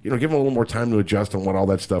 give them a little more time to adjust on what all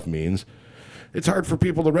that stuff means. It's hard for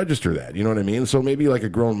people to register that, you know what I mean? So maybe like a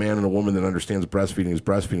grown man and a woman that understands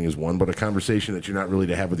breastfeeding is one, but a conversation that you're not really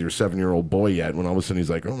to have with your 7-year-old boy yet, when all of a sudden he's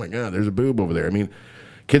like, oh my God, there's a boob over there. I mean,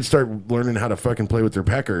 kids start learning how to fucking play with their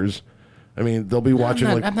peckers. I mean, they'll be watching.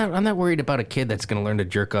 I'm not worried about a kid that's going to learn to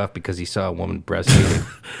jerk off because he saw a woman breastfeeding.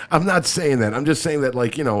 I'm not saying that. I'm just saying that,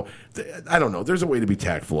 like, I don't know. There's a way to be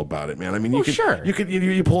tactful about it, man. I mean,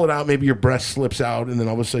 you pull it out, maybe your breast slips out, and then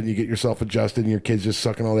all of a sudden you get yourself adjusted, and your kid's just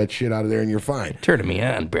sucking all that shit out of there, and you're fine. Turning me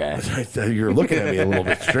on, Brad. You're looking at me a little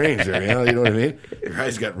bit strange there, you know what I mean? Your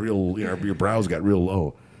eyes got real, your brows got real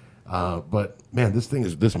low. But man, this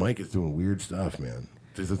mic is doing weird stuff, man.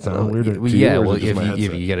 Does it sound weird?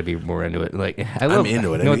 You got to be more into it. Like I'm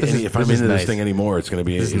into it. If I'm into this thing anymore, it's going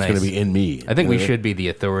to be in me. I think we should be the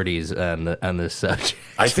authorities on this subject.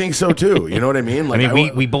 I think so too. You know what I mean? Like,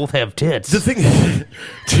 we both have tits. The thing,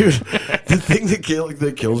 dude, the thing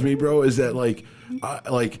that kills me, bro, is that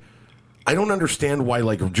I don't understand why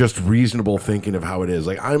just reasonable thinking of how it is.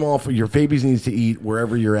 Like, I'm all for your babies needs to eat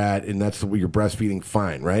wherever you're at, and that's the way you're breastfeeding.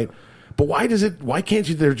 Fine, right? But why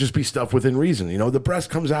can't there just be stuff within reason? The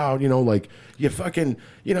breast comes out, like you fucking,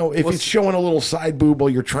 if it's showing a little side boob while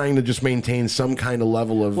you're trying to just maintain some kind of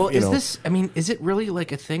level of, is it really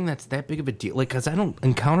like a thing that's that big of a deal? Like, because I don't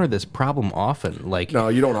encounter this problem often. Like, no,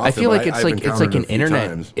 you don't often. I feel like it's like an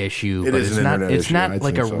internet issue, but it's not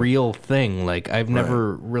like a real thing. Like, I've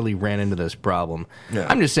never really ran into this problem. Yeah.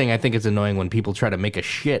 I'm just saying I think it's annoying when people try to make a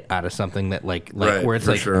shit out of something that where it's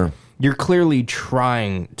like, sure. You're clearly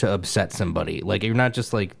trying to upset somebody. Like, you're not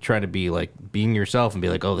just like trying to be like being yourself and be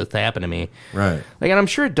like, oh, this happened to me. Right. Like, and I'm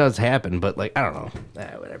sure it does happen, but like, I don't know.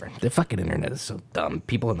 Whatever. The fucking internet is so dumb.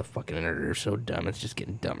 People on the fucking internet are so dumb. It's just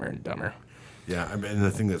getting dumber and dumber. Yeah. I mean, the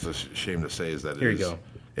thing that's a shame to say is that Here you go.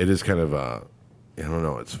 It is kind of I don't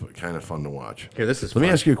know. It's kind of fun to watch. Here, this is. Let me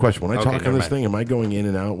ask you a question. When I talk on this thing, am I going in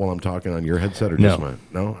and out while I'm talking on your headset or just mine?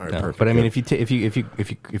 No. All right, perfect. But I mean, if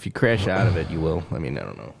you crash out of it, you will. I mean, I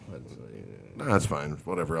don't know. No, that's fine.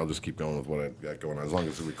 Whatever. I'll just keep going with what I got going on as long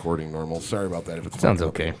as the recording normal. Sorry about that. If it sounds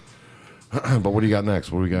okay. But what do you got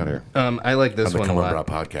next? What do we got here? I like this one a lot.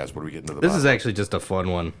 Podcast. What are we getting to? This is actually just a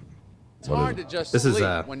fun one. It's hard to just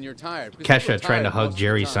sleep when you're tired. Kesha trying to hug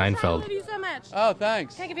Jerry Seinfeld. Thank you so much. Oh,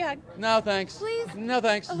 thanks. Can I give you a hug? No, thanks. Please? No,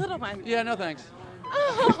 thanks. A little one. Yeah, no, thanks.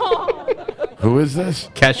 Oh. Who is this?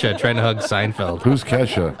 Kesha trying to hug Seinfeld. Who's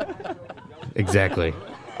Kesha? Exactly.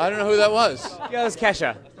 I don't know who that was. Yeah, that's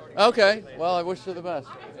Kesha. Okay. Well, I wish her the best.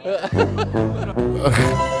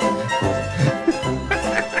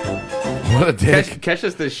 What a dick.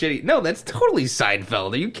 Kesha's the shitty. No, that's totally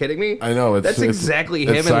Seinfeld. Are you kidding me? I know. That's exactly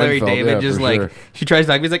him and Larry David. Just like, sure. She tries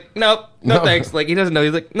to hug me. He's like, nope, no thanks. Like, he doesn't know.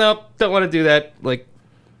 He's like, nope, don't want to do that. Like,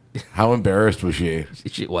 how embarrassed was she?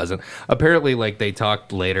 She wasn't. Apparently, like, they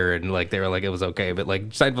talked later and like they were like it was okay, but like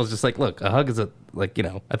Seinfeld's just like, look, a hug is a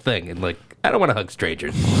thing, and like I don't want to hug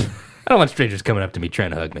strangers. I don't want strangers coming up to me trying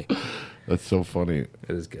to hug me. That's so funny. It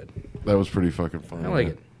is good. That was pretty fucking funny. I like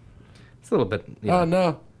it. It's a little bit. Oh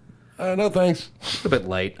no, no thanks. A little bit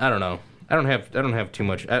light. I don't know. I don't have too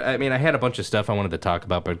much. I mean, I had a bunch of stuff I wanted to talk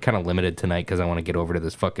about, but kind of limited tonight because I want to get over to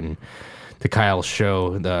this to Kyle's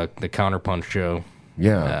show, the Counterpunch show.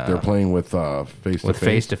 Yeah, they're playing with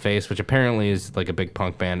Face to Face, which apparently is like a big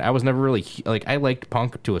punk band. I was never really like, I liked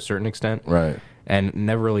punk to a certain extent, right? And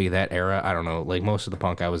never really that era. I don't know. Like, most of the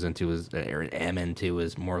punk I was into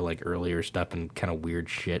was more like earlier stuff and kind of weird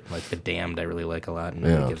shit. Like The Damned, I really like a lot, and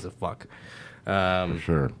nobody gives a fuck. For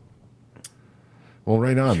sure. Well,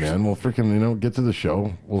 right on, man. We'll freaking, get to the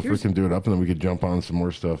show. We'll freaking do it up, and then we could jump on some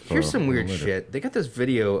more stuff. Here's some weird shit. They got this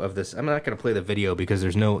video of this. I'm not gonna play the video because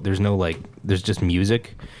there's just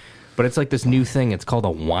music, but it's like this new thing. It's called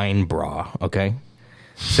a wine bra. Okay.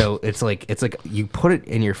 So it's like you put it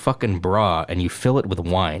in your fucking bra and you fill it with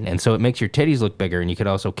wine, and so it makes your titties look bigger, and you could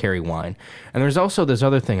also carry wine. And there's also this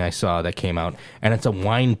other thing I saw that came out, and it's a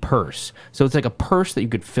wine purse. So it's like a purse that you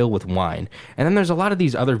could fill with wine. And then there's a lot of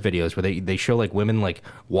these other videos where they show like women like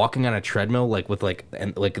walking on a treadmill, like with like,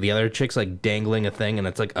 and like the other chick's like dangling a thing, and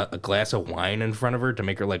it's like a glass of wine in front of her to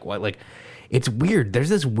make her like what, like, it's weird. There's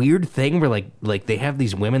this weird thing where like they have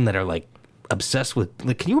these women that are like obsessed with,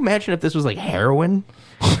 like, can you imagine if this was like heroin?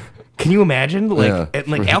 Can you imagine?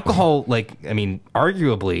 Like alcohol,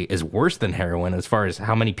 arguably is worse than heroin as far as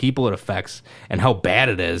how many people it affects and how bad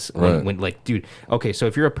it is. When dude, okay, so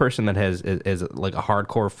if you're a person that is like a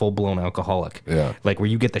hardcore, full blown alcoholic, like where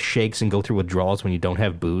you get the shakes and go through withdrawals when you don't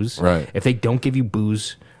have booze, right? If they don't give you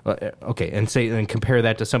booze. Okay, and compare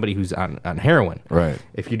that to somebody who's on heroin. Right.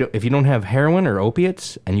 If you don't have heroin or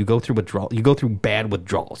opiates and you go through withdrawal, you go through bad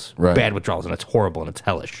withdrawals. Right. Bad withdrawals, and it's horrible and it's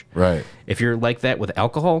hellish. Right. If you're like that with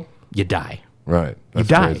alcohol, you die. Right. That's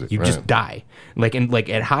you die. Crazy. You just die. Like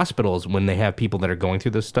at hospitals when they have people that are going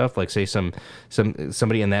through this stuff, like say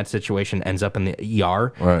somebody in that situation ends up in the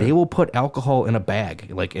ER, they will put alcohol in a bag,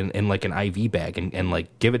 like in like an IV bag, and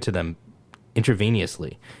like give it to them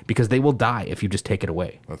intravenously because they will die if you just take it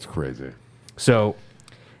away. That's crazy. So,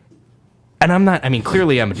 and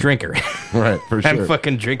clearly I'm a drinker. Right, for sure. I'm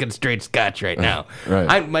fucking drinking straight scotch right now.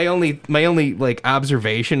 Right. My only like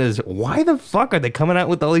observation is why the fuck are they coming out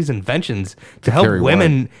with all these inventions to help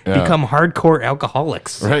women become hardcore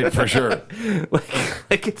alcoholics? Right, for sure.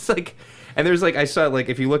 like it's like. And there's like, I saw like,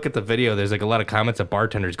 if you look at the video, there's like a lot of comments of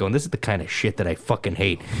bartenders going, this is the kind of shit that I fucking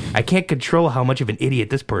hate. I can't control how much of an idiot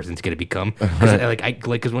this person's going to become.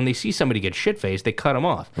 Because when they see somebody get shit-faced, they cut them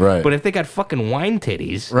off. Right. But if they got fucking wine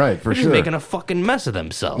titties, they're just making a fucking mess of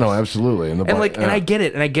themselves. No, absolutely. And I get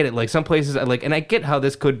it. Like some places, and I get how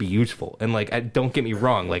this could be useful. And like, don't get me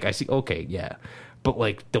wrong. Like I see, okay, yeah. But,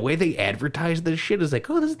 like, the way they advertise this shit is like,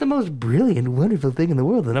 oh, this is the most brilliant, wonderful thing in the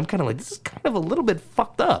world. And I'm kind of like, this is kind of a little bit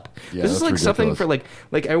fucked up. Yeah, this is, like, ridiculous. Something for,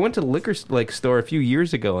 like, I went to the liquor, store a few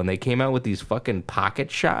years ago, and they came out with these fucking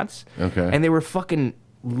pocket shots. Okay. And they were fucking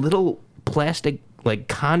little plastic, like,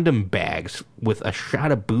 condom bags with a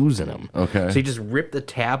shot of booze in them. Okay. So you just rip the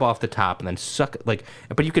tab off the top and then suck it, like,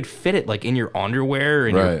 but you could fit it, like, in your underwear, or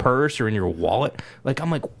in your purse, or in your wallet. Like,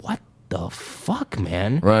 I'm like, what the fuck,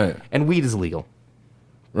 man? Right. And weed is legal.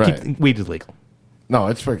 Right. Weed is legal. No,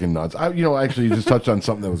 it's freaking nuts. Actually, you just touched on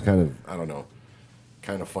something that was kind of, I don't know,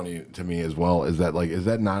 kind of funny to me as well. Is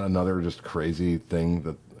that not another just crazy thing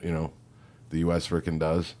that, the U.S. freaking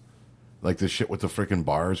does? Like this shit with the freaking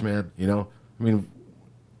bars, man.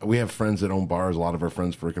 We have friends that own bars. A lot of our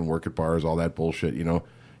friends freaking work at bars, all that bullshit, You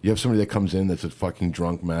have somebody that comes in that's a fucking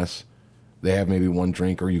drunk mess. They have maybe one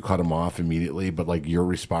drink, or you cut them off immediately, but like you're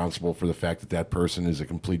responsible for the fact that person is a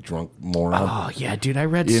complete drunk moron. Oh yeah, dude, I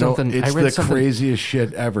read something. It's the craziest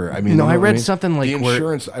shit ever. I read something like the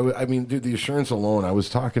insurance. Dude, the insurance alone. I was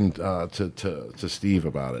talking to Steve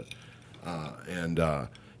about it,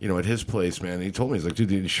 at his place, man. He told me, he's like, dude,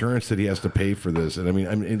 the insurance that he has to pay for this,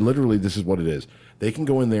 and literally, this is what it is. They can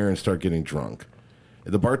go in there and start getting drunk.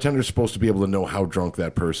 The bartender's supposed to be able to know how drunk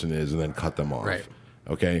that person is and then cut them off. Right.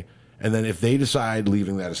 Okay. And then if they decide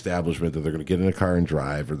leaving that establishment that they're going to get in a car and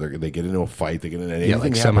drive, or they get into a fight, they get in anything. Yeah,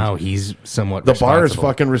 like somehow he's somewhat the bar is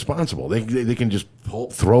fucking responsible. They can just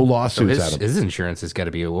throw lawsuits at him. His insurance has got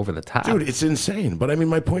to be over the top, dude. It's insane. But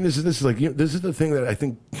my point is this is like this is the thing that I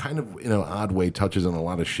think kind of in an odd way touches on a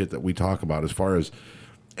lot of shit that we talk about as far as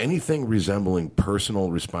anything resembling personal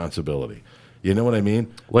responsibility. You know what I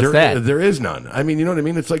mean? What's that? There is none. You know what I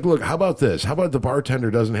mean? It's like, look, how about this? How about the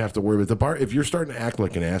bartender doesn't have to worry about the bar? If you're starting to act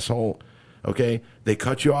like an asshole, okay, they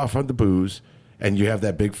cut you off on the booze, and you have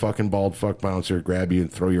that big fucking bald fuck bouncer grab you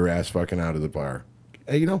and throw your ass fucking out of the bar.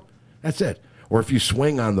 That's it. Or if you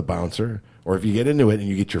swing on the bouncer, or if you get into it and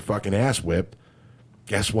you get your fucking ass whipped,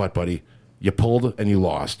 guess what, buddy? You pulled and you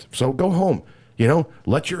lost. So go home.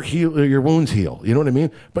 Let your wounds heal. You know what I mean?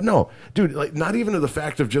 But no, dude, like not even to the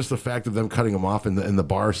fact of them cutting them off in the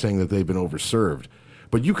bar saying that they've been overserved.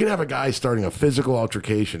 But you can have a guy starting a physical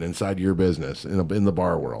altercation inside your business in the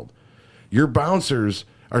bar world. Your bouncers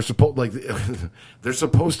are they're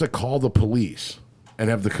supposed to call the police and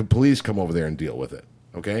have the police come over there and deal with it.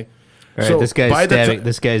 Okay. All right, so this guy's stabbing.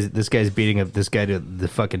 This guy's beating up this guy to the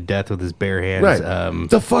fucking death with his bare hands. Right.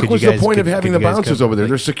 The fuck was the point of having the bouncers over there?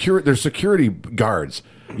 They're security guards,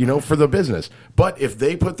 for the business. But if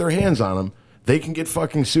they put their hands on them, they can get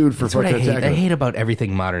fucking sued for fucking attacking. I hate about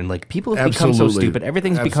everything modern. Like people have become so stupid.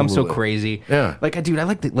 Everything's become so crazy. Yeah. Like, dude, I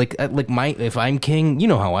like if I'm king, you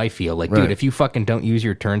know how I feel. Like, dude, if you fucking don't use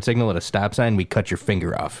your turn signal at a stop sign, we cut your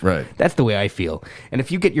finger off. Right. That's the way I feel. And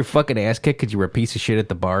if you get your fucking ass kicked because you were a piece of shit at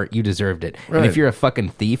the bar, you deserved it. Right. And if you're a fucking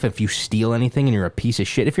thief, if you steal anything and you're a piece of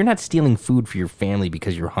shit, if you're not stealing food for your family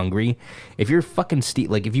because you're hungry, if you're fucking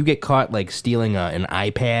if you get caught like stealing an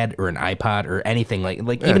iPad or an iPod or anything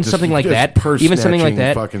like even something like that. even something like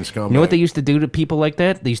that. Fucking scumbag. You know what they used to do to people like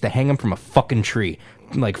that? They used to hang them from a fucking tree.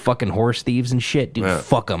 Like fucking horse thieves and shit. Dude,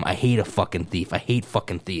 fuck them. I hate a fucking thief. I hate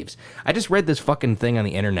fucking thieves. I just read this fucking thing on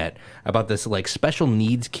the internet about this like special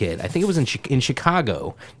needs kid. I think it was in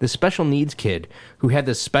Chicago. This special needs kid who had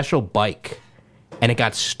this special bike and it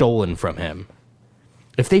got stolen from him.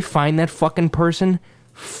 If they find that fucking person,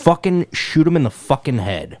 fucking shoot him in the fucking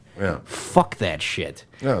head. Yeah. Fuck that shit.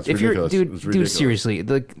 Yeah, it's if ridiculous. You're, it's ridiculous. dude,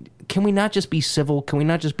 seriously, can we not just be civil? Can we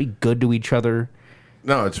not just be good to each other?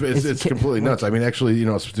 No, it's completely nuts. I mean, actually, you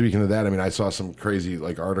know, speaking of that, I mean, I saw some crazy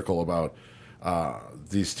like article about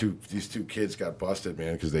these two kids got busted,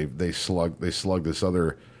 man, because they slugged this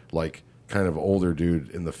other like kind of older dude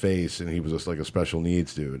in the face, and he was just like a special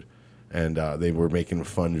needs dude, and they were making a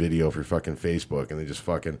fun video for fucking Facebook, and they just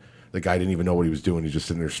fucking the guy didn't even know what he was doing. He's just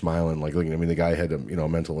sitting there smiling, like looking. I mean, the guy had a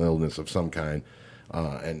mental illness of some kind.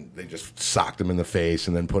 And they just socked him in the face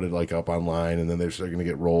and then put it like up online, and then they're going to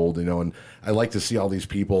get rolled, you know. And I like to see all these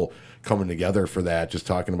people coming together for that, just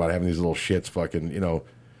talking about having these little shits, fucking,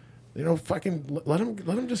 fucking let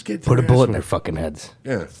them just get put a bullet in their fucking heads.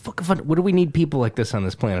 Yeah, fucking fun. What do we need people like this on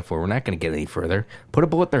this planet for? We're not going to get any further. Put a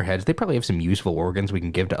bullet in their heads. They probably have some useful organs we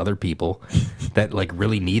can give to other people that like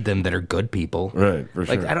really need them, that are good people. Right, for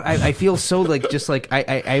sure. Like I feel so like just like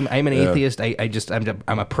I'm an atheist.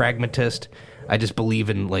 I'm a pragmatist. I just believe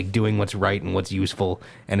in like doing what's right and what's useful.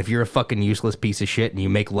 And if you're a fucking useless piece of shit and you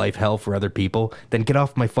make life hell for other people, then get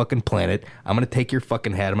off my fucking planet. I'm gonna take your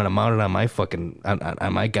fucking head. I'm gonna mount it on my fucking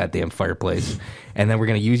on my goddamn fireplace, and then we're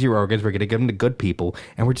gonna use your organs. We're gonna give them to good people,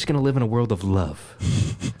 and we're just gonna live in a world of love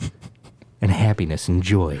and happiness and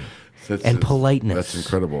joy and politeness. That's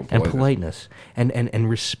incredible. And politeness and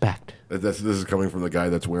respect. This is coming from the guy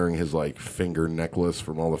that's wearing his like finger necklace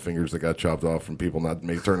from all the fingers that got chopped off from people not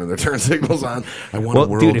turning their turn signals on. I want a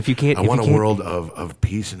world. Dude, if you can't, I want a world of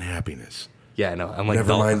peace and happiness. Yeah, no, I'm like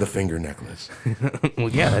never mind the finger necklace. Well,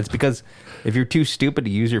 yeah, that's because if you're too stupid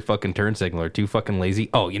to use your fucking turn signal or too fucking lazy.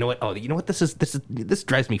 Oh, you know what? This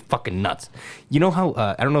drives me fucking nuts. You know how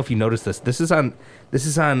I don't know if you noticed this. This is on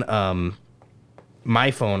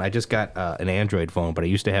my phone. I just got an Android phone, but I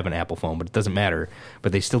used to have an Apple phone, but it doesn't matter.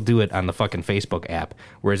 But they still do it on the fucking Facebook app.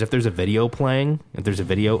 Whereas if there's a video playing,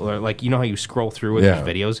 or like, you know how you scroll through and there's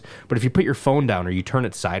videos, but if you put your phone down or you turn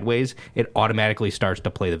it sideways, it automatically starts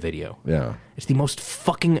to play the video. Yeah. It's the most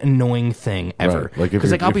fucking annoying thing ever. Right.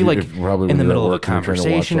 Because I'll be like in the middle of a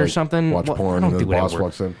conversation or something. Watch porn, I and don't then do it boss at work.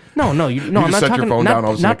 walks in. No, I'm not talking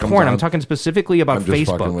not porn. I'm talking specifically about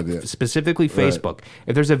Facebook. Specifically Facebook.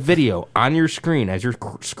 If there's a video on your screen as you're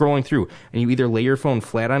scrolling through, and you either lay your phone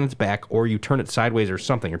flat on its back or you turn it sideways or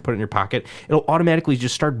something, or put it in your pocket, it'll automatically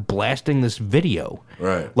just start blasting this video.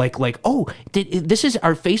 Right. Like, oh, this is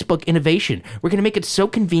our Facebook innovation. We're going to make it so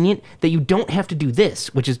convenient that you don't have to do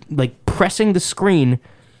this, which is like pressing the screen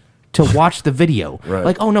to watch the video. Right.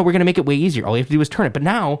 Like, oh no, we're going to make it way easier. All you have to do is turn it. But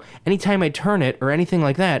now, anytime I turn it or anything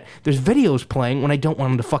like that, there's videos playing when I don't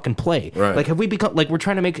want them to fucking play. Right. Like, have we become, like, we're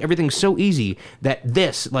trying to make everything so easy that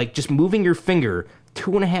this, like, just moving your finger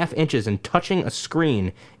 2.5 inches and touching a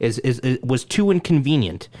screen was too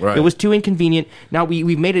inconvenient. Right. It was too inconvenient. Now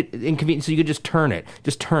we've made it inconvenient so you could just turn it.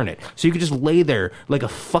 So you could just lay there like a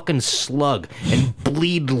fucking slug and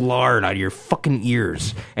bleed lard out of your fucking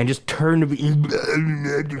ears and just turn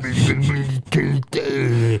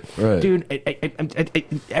Right.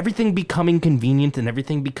 Dude, everything becoming convenient and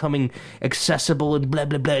everything becoming accessible and blah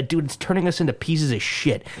blah blah. Dude, it's turning us into pieces of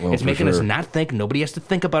shit. Well, it's making us sure. not think. Nobody has to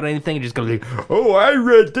think about anything. It just goes like, oh, I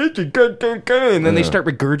read this, and then they start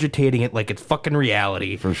regurgitating it like it's fucking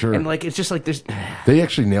reality. For sure. And like it's just like this. They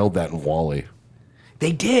actually nailed that in WALL-E.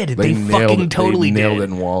 They did. They fucking totally nailed did.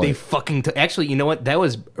 it in WALL-E. They fucking actually. You know what? That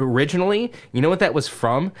was originally. You know what that was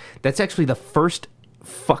from? That's actually the first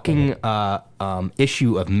fucking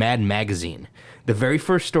issue of Mad Magazine. The very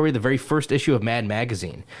first story, the very first issue of Mad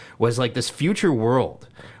Magazine was like this future world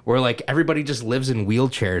where like everybody just lives in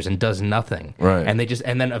wheelchairs and does nothing. Right. And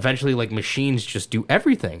then eventually like machines just do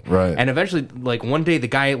everything. Right. And eventually like one day the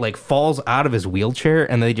guy like falls out of his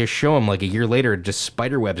wheelchair and they just show him like a year later just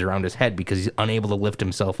spider webs around his head because he's unable to lift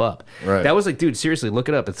himself up. Right. That was like, dude, seriously, look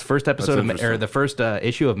it up. It's the first episode interesting. or the first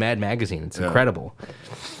issue of Mad Magazine. It's incredible.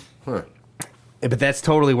 Huh. But that's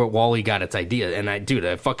totally where WALL-E got its idea. And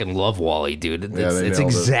I fucking love WALL-E, dude. It's nailed it.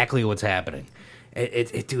 exactly what's happening.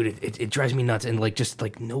 It drives me nuts, and like just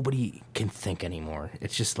like nobody can think anymore.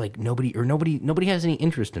 It's just like nobody has any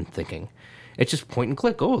interest in thinking. It's just point and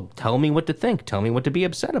click. Oh, tell me what to think. Tell me what to be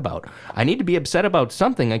upset about. I need to be upset about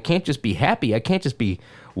something. I can't just be happy. I can't just be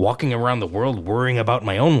walking around the world worrying about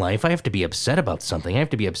my own life. I have to be upset about something. I have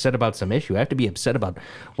to be upset about some issue. I have to be upset about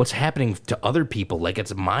what's happening to other people, like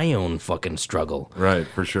it's my own fucking struggle. Right,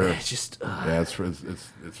 for sure. It's just it's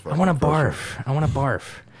fucking I want to barf. I want to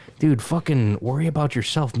barf. Dude, fucking worry about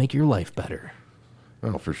yourself. Make your life better.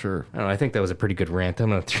 Oh, for sure. I don't know. I think that was a pretty good rant.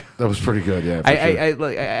 That was pretty good, yeah.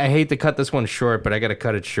 I hate to cut this one short, but I got to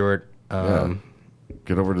cut it short.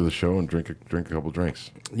 Get over to the show and drink a couple drinks.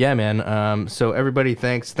 Yeah, man. So everybody,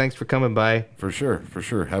 thanks for coming by. For sure.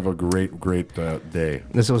 Have a great day.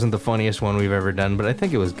 This wasn't the funniest one we've ever done, but I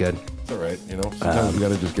think it was good. It's all right. Sometimes we got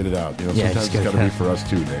to just get it out. Sometimes it's got to be for us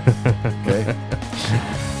too, Nick. Okay.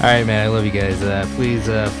 All right, man. I love you guys. Please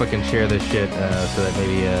fucking share this shit so that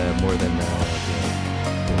maybe more than.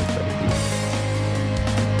 Slow and steady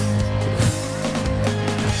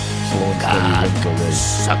wins the race.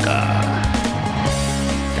 Sucker.